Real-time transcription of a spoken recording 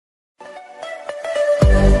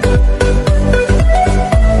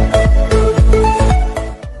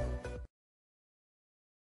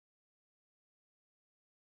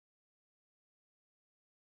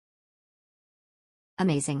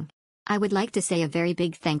Amazing. I would like to say a very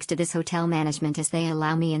big thanks to this hotel management as they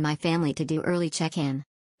allow me and my family to do early check-in.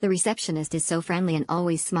 The receptionist is so friendly and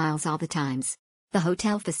always smiles all the times. The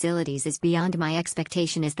hotel facilities is beyond my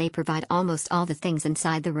expectation as they provide almost all the things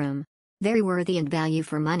inside the room. Very worthy and value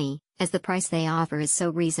for money, as the price they offer is so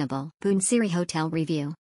reasonable. Boonsiri Hotel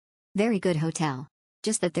Review. Very good hotel.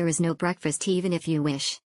 Just that there is no breakfast even if you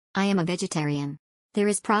wish. I am a vegetarian. There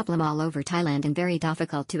is problem all over Thailand and very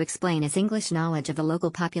difficult to explain as English knowledge of the local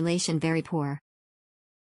population very poor.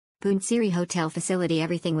 Boonsiri Hotel facility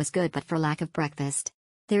everything was good but for lack of breakfast.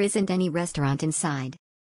 There isn't any restaurant inside.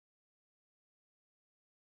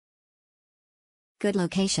 Good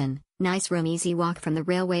location, nice room, easy walk from the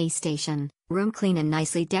railway station, room clean and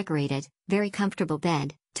nicely decorated, very comfortable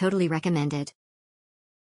bed, totally recommended.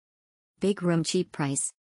 Big room, cheap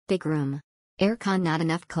price. Big room. Aircon, not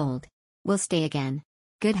enough cold. Will stay again.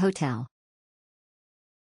 Good hotel.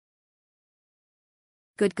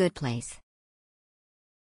 Good place.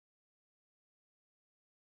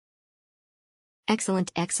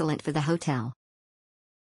 Excellent for the hotel.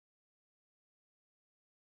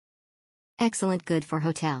 Excellent, good for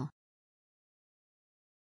hotel.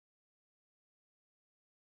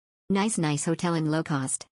 Nice hotel and low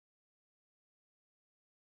cost.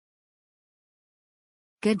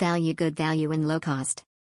 Good value and low cost.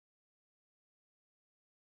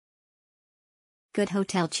 Good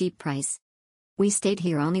hotel, cheap price. We stayed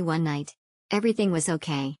here only one night. Everything was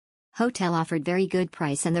okay. Hotel offered very good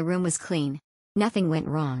price and the room was clean. Nothing went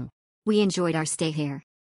wrong. We enjoyed our stay here.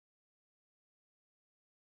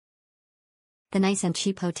 The nice and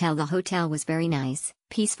cheap hotel. The hotel was very nice,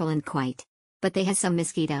 peaceful and quiet. But they has some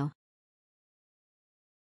mosquito.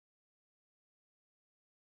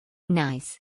 Nice.